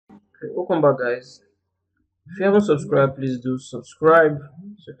Okay, welcome back, guys. If you haven't subscribed, please do subscribe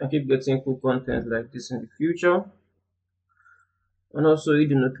so you can keep getting cool content like this in the future. And also hit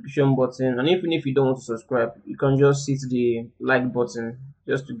the notification button. And even if you don't want to subscribe, you can just hit the like button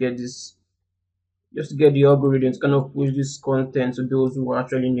just to get this, just to get the algorithm to kind of push this content to those who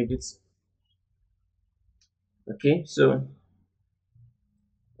actually need it. Okay, so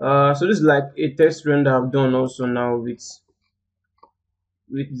this is like a test render I've done also now with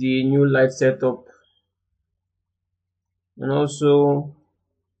the new light setup, and also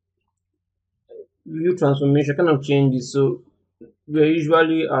view transformation kind of changes. So we're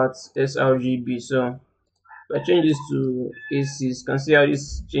usually at sRGB, so if I change this to A6, can see how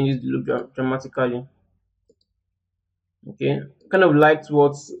this changes the look dramatically. Okay, kind of liked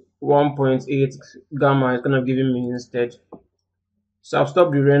what 1.8 gamma is kind of giving me instead. So I've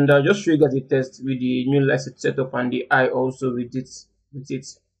stopped the render, just show you guys a test with the new light setup and the eye also with it. Okay,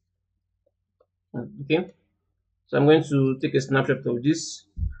 so I'm going to take a snapshot of this.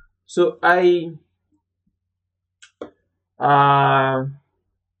 So uh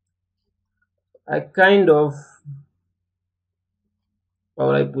I kind of, how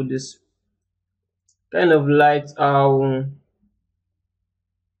would I put this, kind of liked how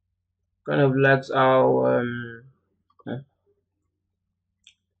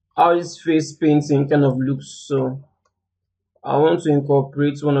this face painting kind of looks. So I want to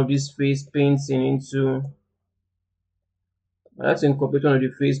incorporate one of these face painting into I like to incorporate one of the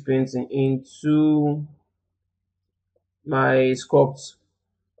face painting into my sculpt.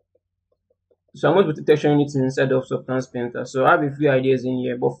 So I'm going to put the texture unit inside of Substance Painter. So I have a few ideas in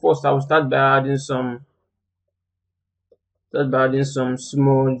here, but first I will start by adding some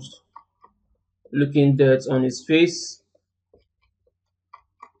smudged looking dirt on his face.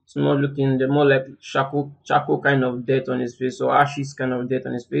 Small looking, the more like charcoal kind of dirt on his face, or ashes kind of dirt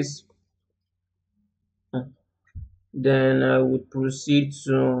on his face. Then I would proceed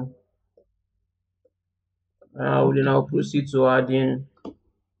to I'll proceed to adding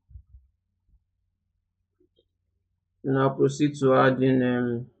then I'll proceed to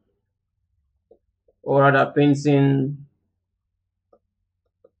adding or rather painting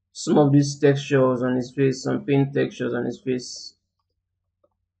some of these textures on his face, some paint textures on his face.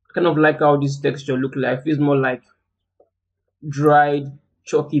 Kind of like how this texture look like. Feels more like dried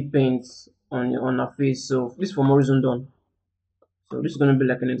chalky paint on her face. So this is for more reason done. So this is going to be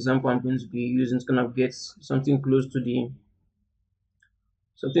like an example I'm going to be using to kind of get something close to the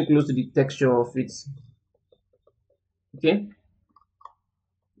texture of it. Okay.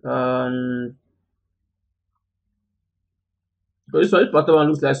 Um, but this pattern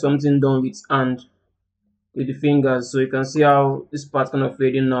looks like something done with hand, with the fingers. So you can see how this part kind of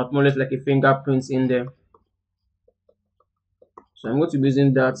fading out, more or less like a fingerprint in there. So I'm going to be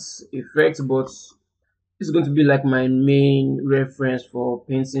using that effect, but this is going to be like my main reference for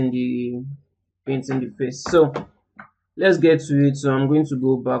painting the face. So let's get to it. So I'm going to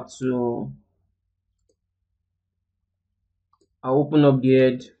go back to I'll open up the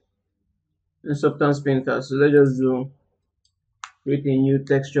head in Substance Painter. So let's just create a new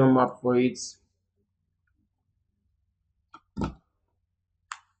texture map for it.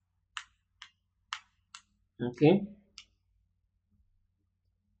 Okay.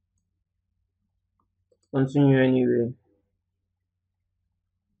 Continue anyway.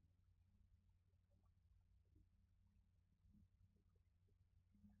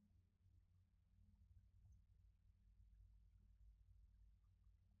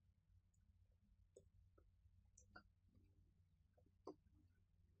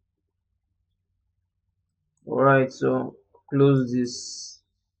 Alright, so close this.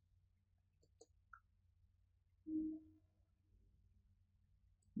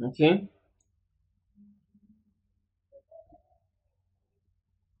 Okay.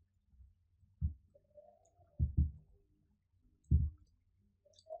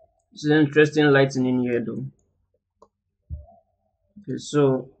 This is interesting lighting in here though. Okay,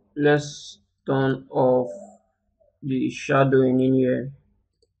 so let's turn off the shadowing in here.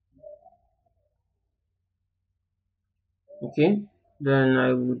 Okay, then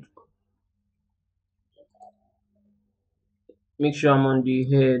I would make sure I'm on the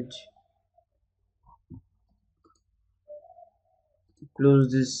head.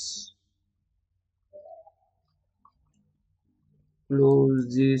 Close this.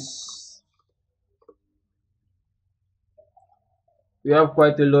 Close this. We have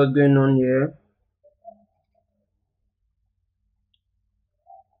quite a lot going on here.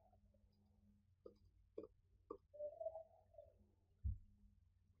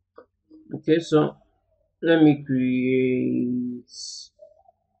 Okay, so let me create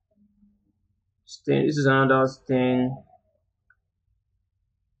stain. This is another stain.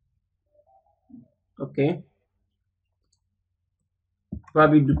 Okay,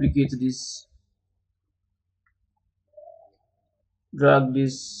 probably duplicate this, drag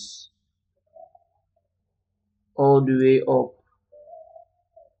this all the way up.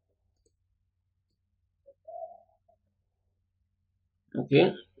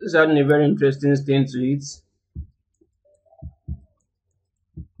 Okay, this is adding a very interesting stain to it.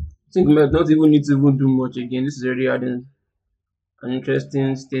 I think we might not even need to even do much again. This is already adding an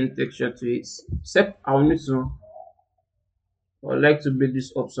interesting stain texture to it. Except I'll need to, I'd like to build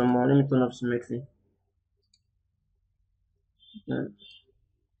this up some more. Let me turn off symmetry. Yeah.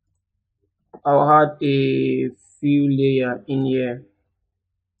 I'll add a few layer in here.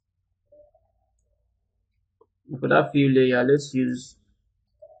 For that few layer, let's see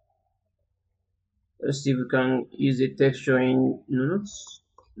if we can use a texture in, no,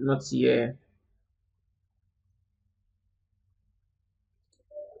 not here.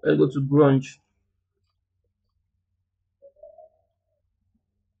 Let's go to grunge.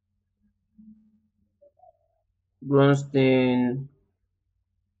 Grunge stain.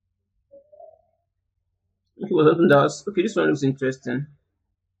 Okay, well, something that's okay. This one looks interesting.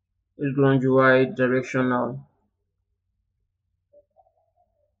 It's grunge white directional.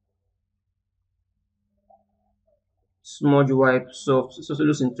 Smudge wipe soft. This also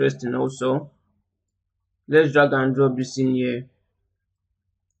looks interesting also. Let's drag and drop this in here.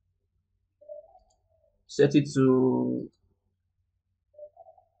 Set it to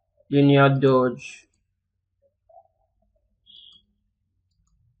linear dodge.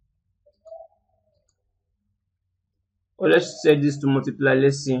 Or let's set this to multiply.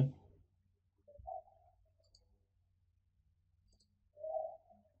 Let's see.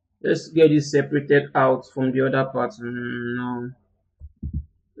 Let's get this separated out from the other part. No.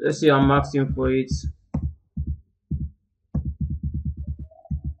 Let's see I'm maxing for it.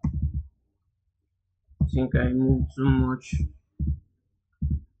 I think I moved too much.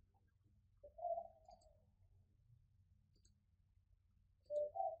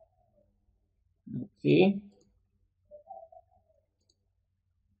 Okay.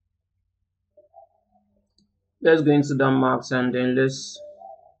 Let's go into the max and then let's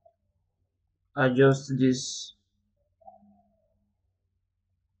adjust this.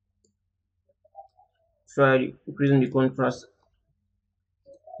 Try increasing the contrast.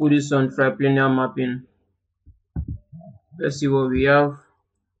 Put this on triplanar mapping. Let's see what we have.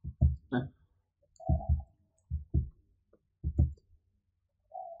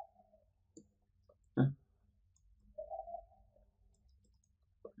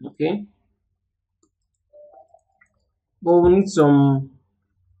 Okay. But we need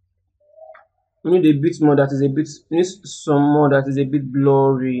we need a bit more that is a bit, we need some more that is a bit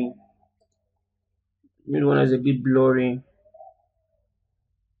blurry. We need one that is a bit blurry.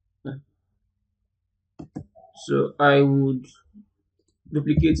 So I would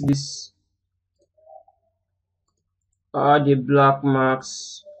duplicate this, add the black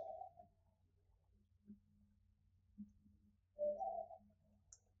marks,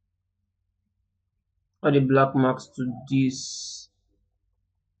 add the black marks to this.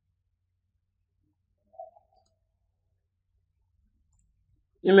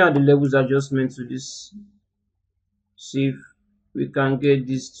 Let me add the levels adjustment to this. See if we can get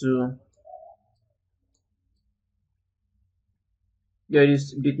this to get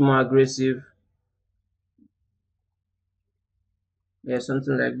this a bit more aggressive. Yeah,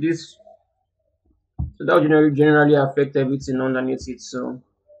 something like this. So that will generally affect everything underneath it. So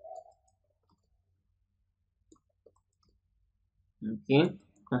okay.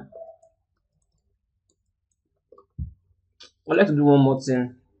 I'd like to do one more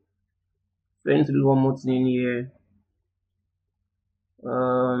thing. I need to do one more thing in here.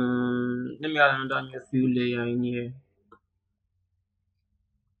 Let me add another new fill layer in here.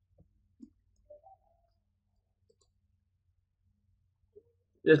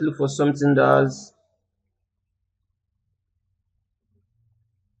 Let's look for something that has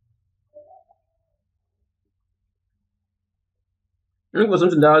look for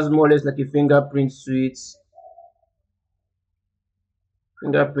something that has more or less like a fingerprint to it.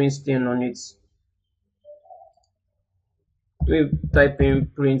 Fingerprint stain on it. Let me type in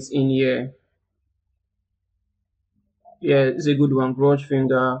prints in here. Yeah, it's a good one. Brush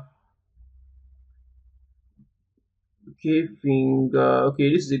finger. Okay, finger.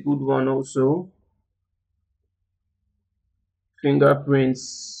 Okay, this is a good one also.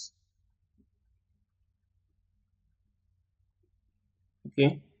 Fingerprints.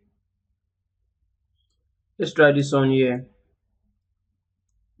 Okay. Let's try this on here.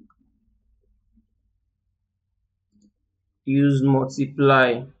 use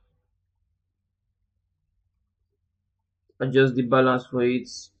multiply, adjust the balance for it.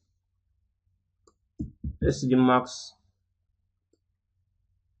 Let's see the max.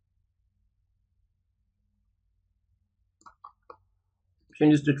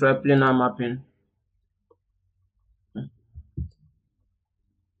 Change this to triplanar mapping.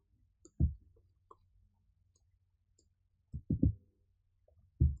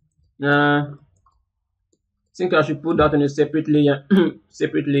 I think I should put that on a separate layer,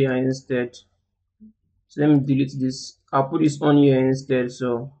 separate layer instead. So let me delete this. I'll put this on here instead.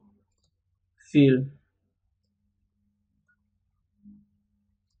 So fill.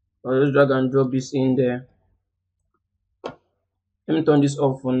 I'll just drag and drop this in there. Let me turn this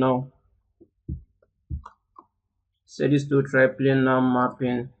off for now. Set this to triplanar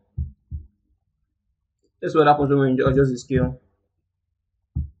mapping. That's what happens when we adjust the scale.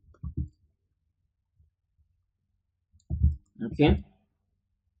 Okay.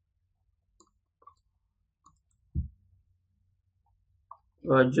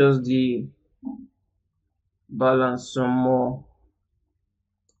 We'll adjust the balance some more.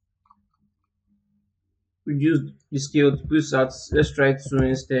 Reduce the scale to put at, let's try 2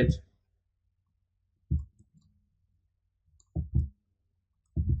 instead.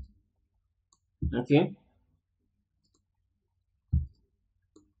 Okay.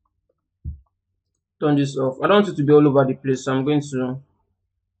 Turn this off. I don't want it to be all over the place, so I'm going to,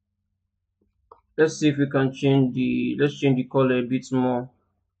 let's see if we can change the, let's change the color a bit more.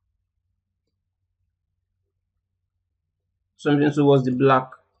 Something towards the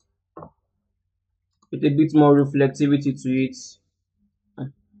black with a bit more reflectivity to it.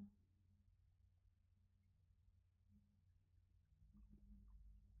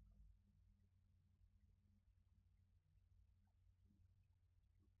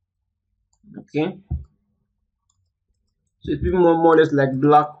 Okay. So it's more or less like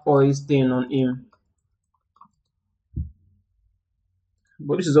black oil stain on him.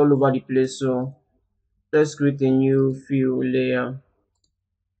 But this is all over the place, so let's create a new fill layer.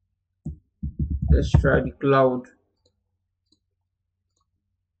 Let's try the cloud.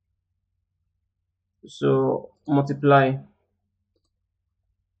 So multiply.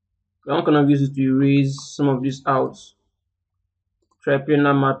 I'm gonna use it to erase some of this out. Try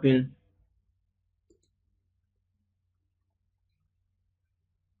planar mapping.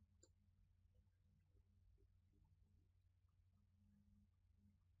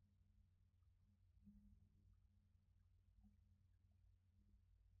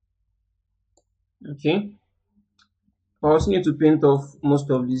 Okay. I also need to paint off most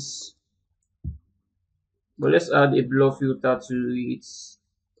of this, but let's add a blur filter to it.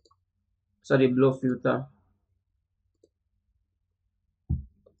 Let's add a blur filter.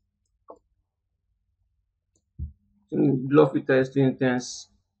 I think blur filter is too intense.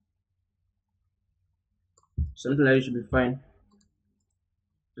 Something like this should be fine.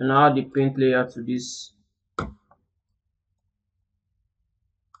 So now add the paint layer to this.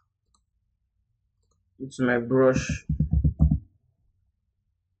 It's my brush.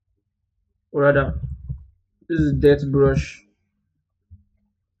 Or rather, this is dead brush.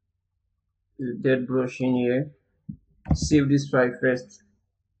 This is dead brush in here. Save this file first.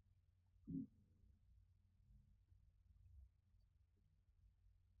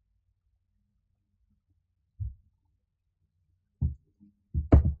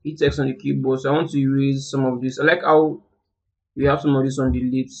 Hit text on the keyboard. So I want to erase some of this. I like how we have some of this on the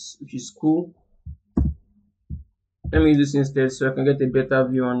lips, which is cool. Let me use this instead so I can get a better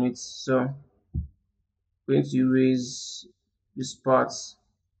view on it. So I'm going to erase this part. So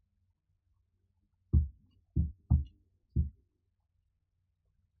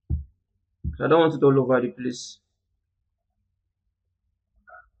I don't want it all over the place.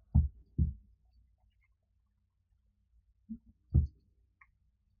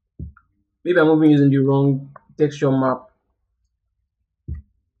 Maybe I'm even using the wrong texture map.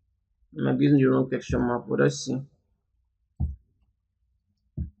 I might be using the wrong texture map, but let's see.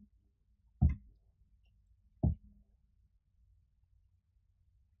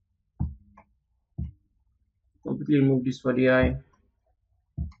 Completely remove this for the eye.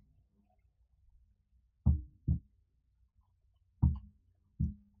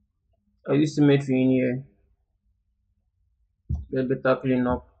 I use symmetry in here. Get better clean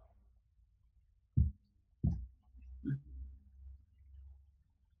up.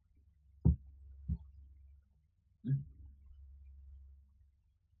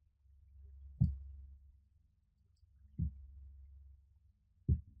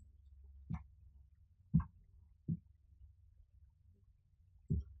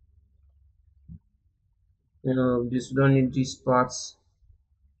 This, we don't need these parts.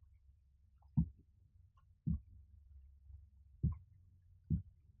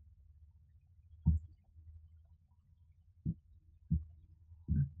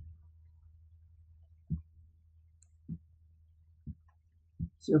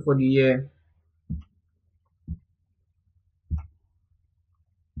 Same for the year.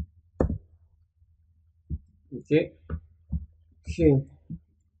 Okay. Okay.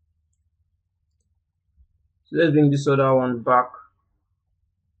 So let's bring this other one back.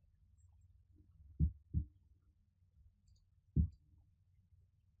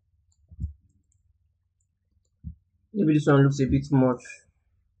 Maybe this one looks a bit much.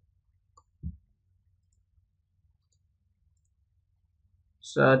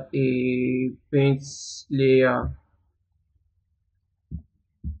 So add a paint layer.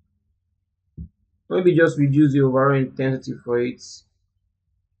 Maybe just reduce the overall intensity for it.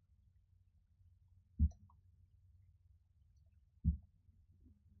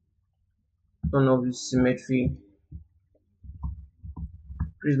 Turn off the symmetry.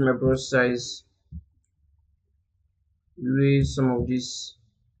 Increase my brush size. Raise some of this.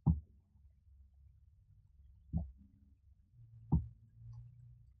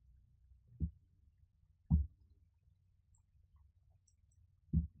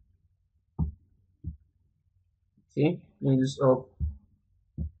 Okay, bring this up.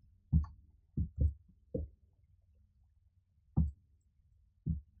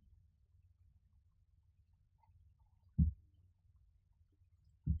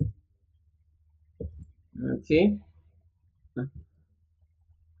 Okay. Do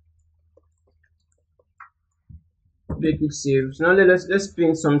a quick save. So now let's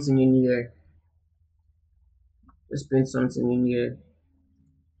paint something in here. Let's paint something in here.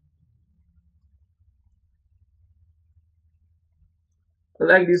 I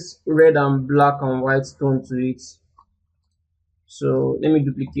like this red and black and white tone to it. So let me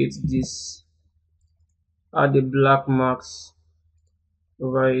duplicate this. Add the black marks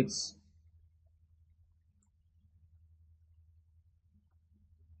over it.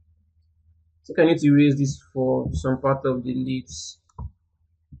 I think I need to erase this for some part of the leaves.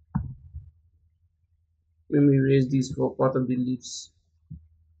 Let me erase this for part of the leaves.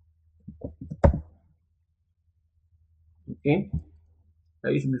 Okay,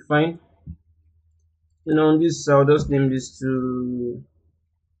 that should be fine. And on this, I'll just name this to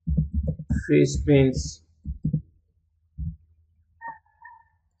face paints.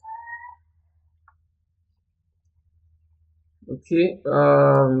 Okay,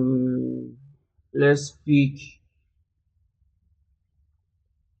 let's pick.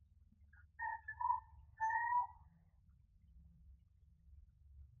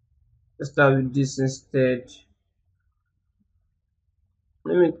 Let's start with this instead.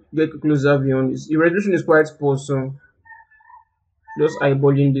 Let me get a closer view on this. The resolution is quite poor, so just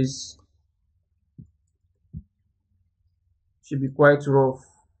eyeballing this should be quite rough.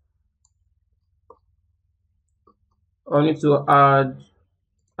 I'll need to add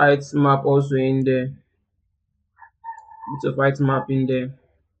height map also in there. Bit of height map in there.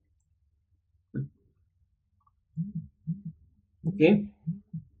 Okay.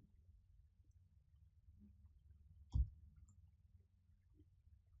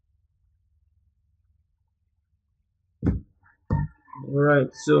 All right.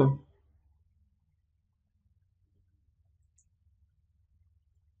 So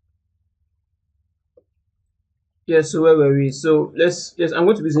yeah. So where were we? So let's. Yes, I'm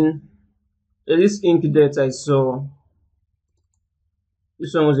going to be using this ink that I saw.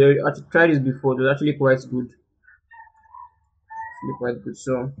 This one was very. I tried this before. It was actually quite good. Actually quite good.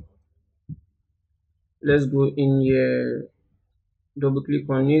 So let's go in here. Double click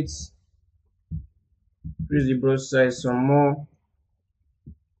on it. Increase the brush size some more.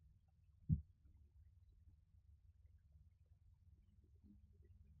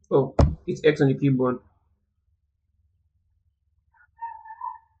 Oh, it's X on the keyboard.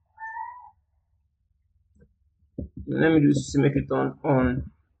 Let me do this to make it on. I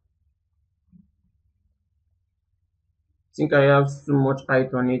think I have too much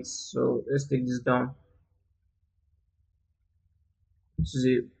height on it, so let's take this down. This is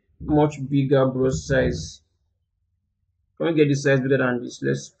a much bigger brush size. Can we get the size bigger than this?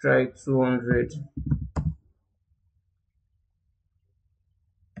 Let's try 200.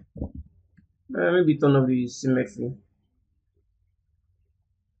 Maybe turn off the symmetry.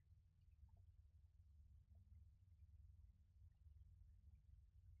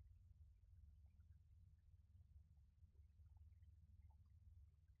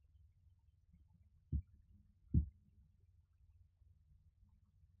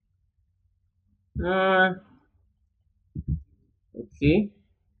 Okay,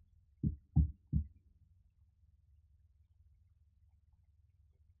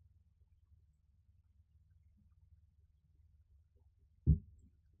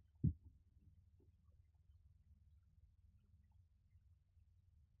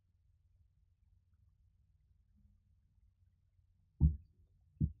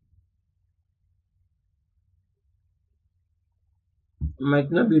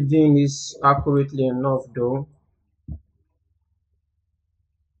 might not be doing this accurately enough though.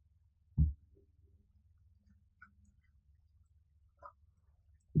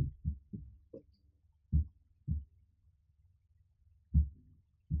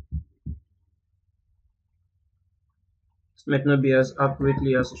 This might not be as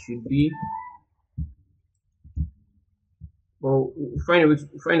accurately as it should be, but we'll find a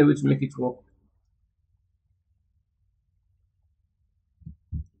way to make it work.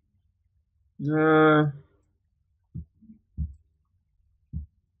 Uh,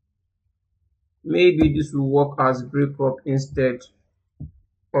 Maybe this will work as breakup instead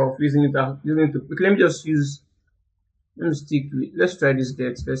of using it to. Okay, let me just use. Let me stick with. Let's try this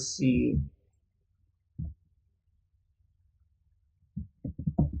depth. Let's see.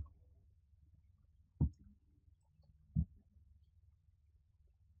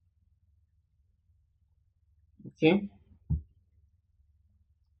 Okay,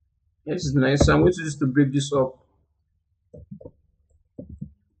 this is nice. So I'm going to use to break this up.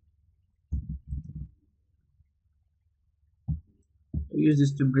 Use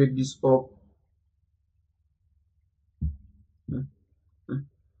this to break this up. Mm, mm,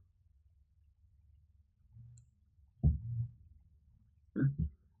 mm.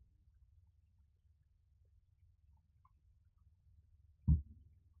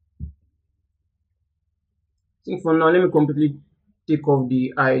 I think for now, let me completely take off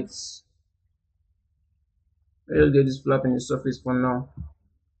the heights. I'll get this flat on the surface for now.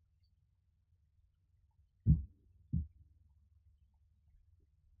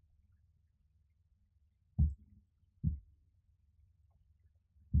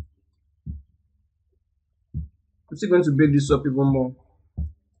 I'm still going to break this up even more.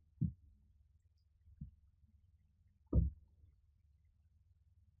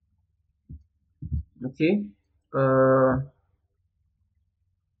 Okay. Uh,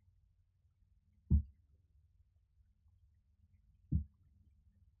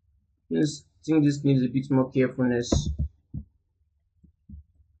 I think this needs a bit more carefulness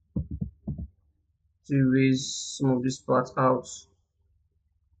to erase some of this part out.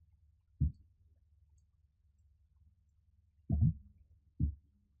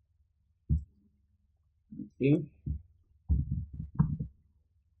 Okay.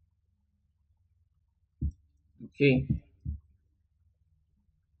 Okay.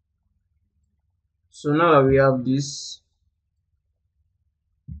 So now that we have this,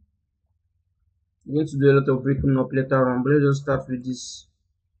 we're going to do a lot of breaking up later on, but let's just start with this.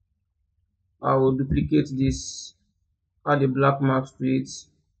 I will duplicate this, add a black mask to it.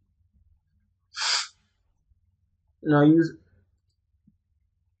 Now use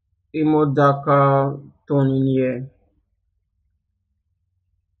a more darker tone in here.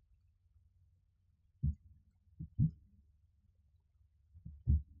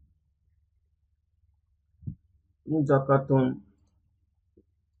 More darker tone.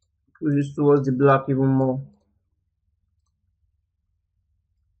 Push this towards the black even more.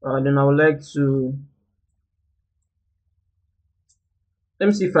 Then I would like to let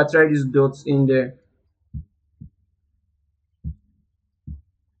me see if I try these dots in there.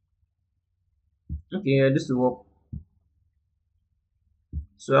 Okay, yeah, this will work.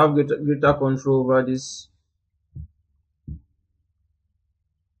 So I have greater control over this.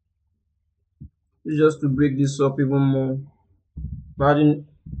 It's just to break this up even more, adding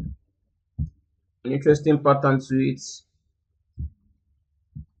an interesting pattern to it.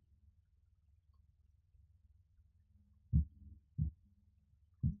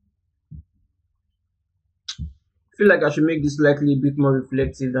 I feel like I should make this slightly a bit more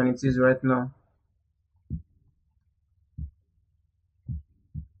reflective than it is right now.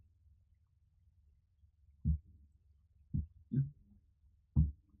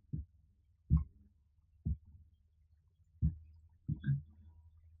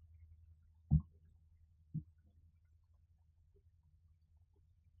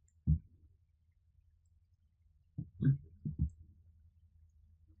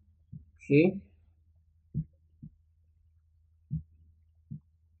 Okay,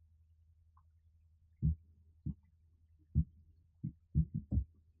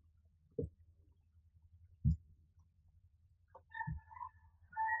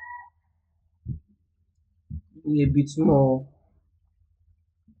 a bit more.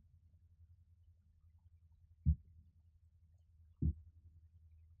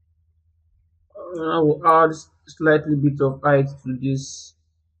 Now we'll add slightly bit of height to this.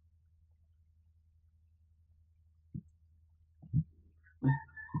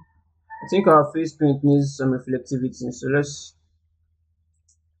 I think our face paint needs some reflectivity, so let's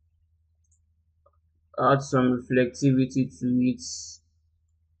add some reflectivity to it.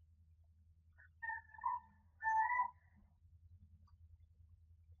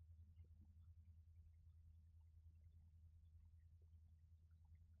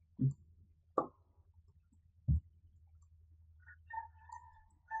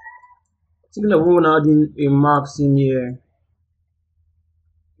 I think that we're adding a max in here.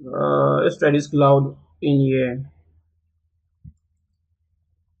 Let's try this cloud in here.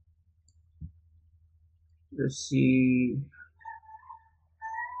 Let's see.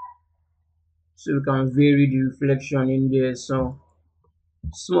 So we can vary the reflection in there. So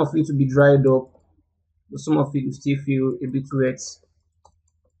some of it will be dried up, but some of it will still feel a bit wet.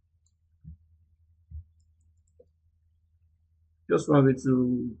 Just one way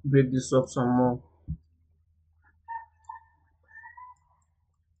to break this up some more.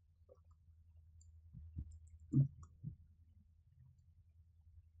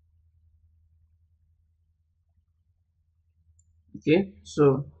 Okay,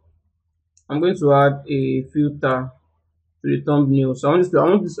 so I'm going to add a filter to the thumbnail. So I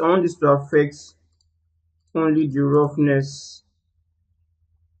want this to affect only the roughness.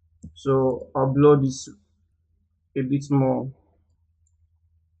 So I'll blur this a bit more.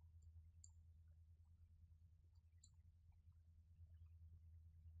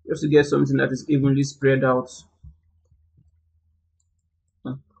 Just to get something that is evenly spread out.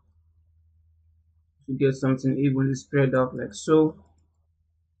 To get something evenly spread out like so.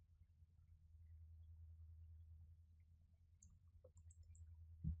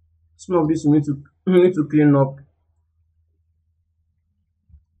 Some of this we need to clean up.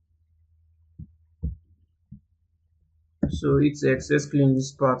 So it's excess clean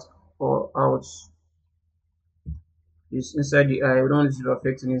this part or out. It's inside the eye. We don't want it to be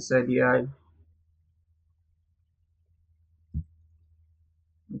affecting inside the eye.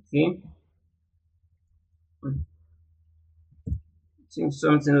 Okay. I think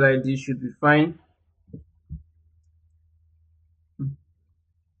something like this should be fine.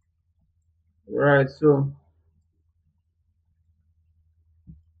 Right, so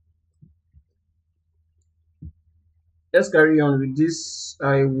let's carry on with this.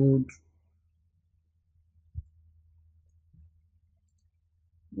 I would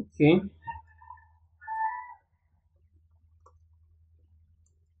okay.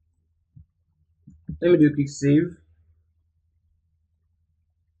 Let me do a quick save.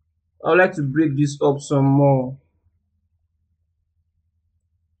 I would like to break this up some more.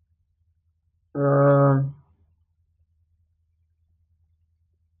 Uh,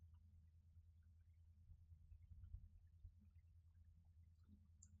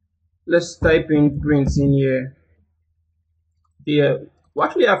 let's type in prints in here. Yeah, we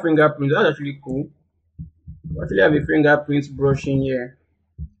actually have fingerprints. That's actually cool. We actually have a fingerprint brush in here.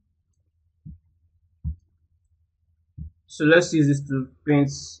 So let's use this to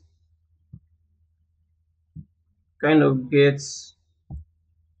paint, kind of get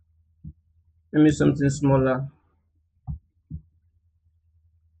maybe something smaller.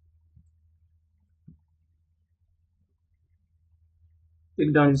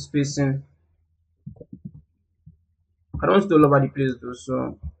 Take down the spacing. I don't want it all over the place though,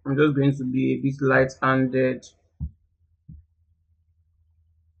 so I'm just going to be a bit light-handed.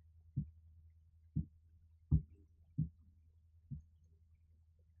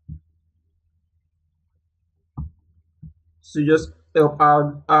 So just help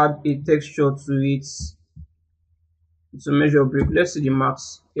add a texture to it. It's a measure break. Let's see the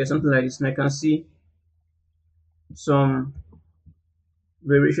marks. Yeah, something like this, and I can see some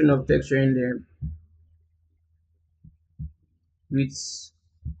variation of texture in there with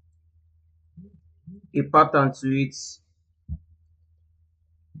a pattern to it,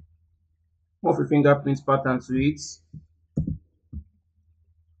 more of a fingerprint pattern to it.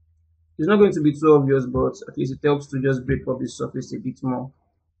 It's not going to be too obvious, but at least it helps to just break up the surface a bit more.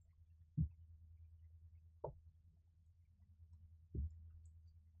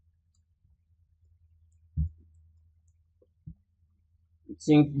 I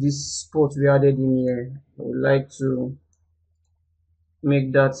think this spot we added in here, I would like to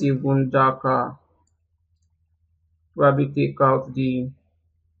make that even darker. Probably take out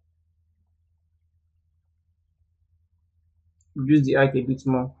reduce the height a bit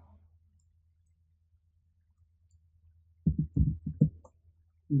more.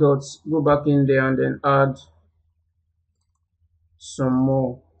 Dots, go back in there and then add some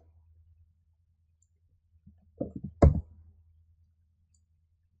more.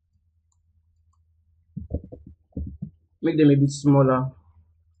 Make them a bit smaller.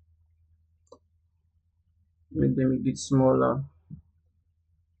 Make them a bit smaller.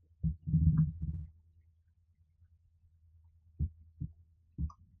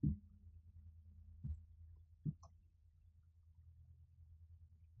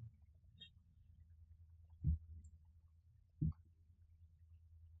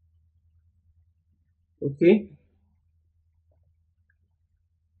 Okay.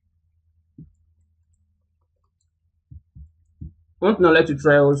 One thing I'd like to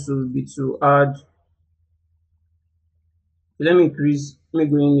try also would be to add. Let me increase. Let me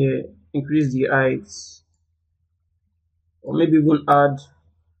go in here. Increase the height, or maybe even add.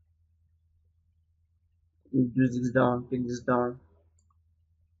 Reduce this down. Take this down.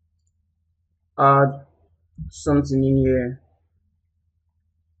 Add something in here.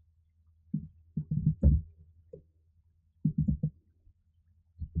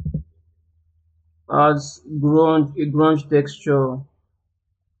 Add grunge texture.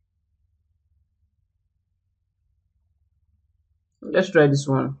 Let's try this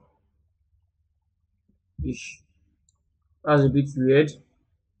one. Ish. That's a bit weird.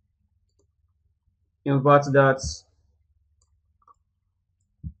 Invert that.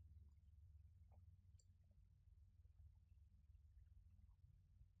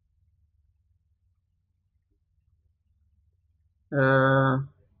 I'm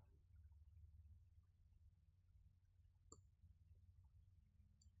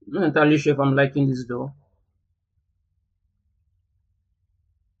not entirely sure if I'm liking this though.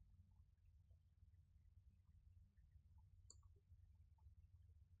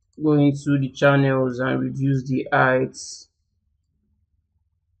 Go into the channels and reduce the heights.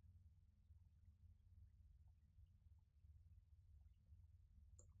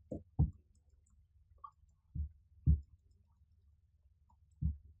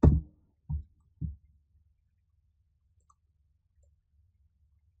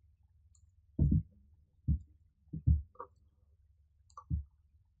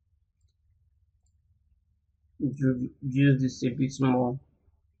 Reduce this a bit more.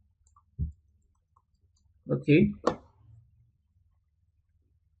 Okay.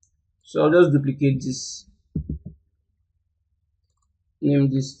 So I'll just duplicate this. Name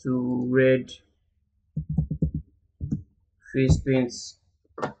this to red face paints.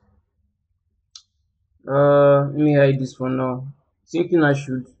 Let me hide this for now. Thinking I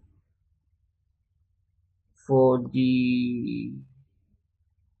should for the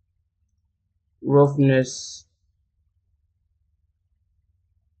roughness.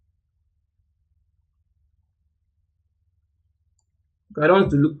 I don't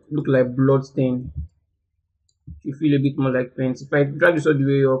want to look like blood stain. You feel a bit more like paint. If I drag this all the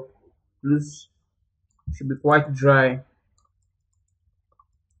way up, loose should be quite dry.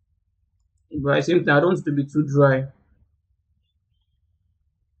 But at the same time, I don't want it to be too dry.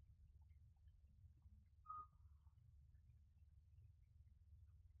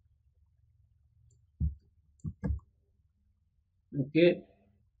 Okay,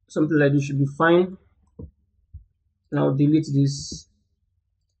 something like this should be fine. Now delete this.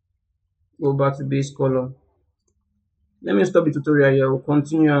 Go back to base color. Let me stop the tutorial here. We'll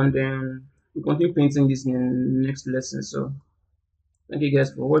continue and then we'll continue painting this in the next lesson. So thank you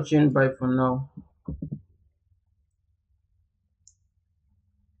guys for watching. Bye for now.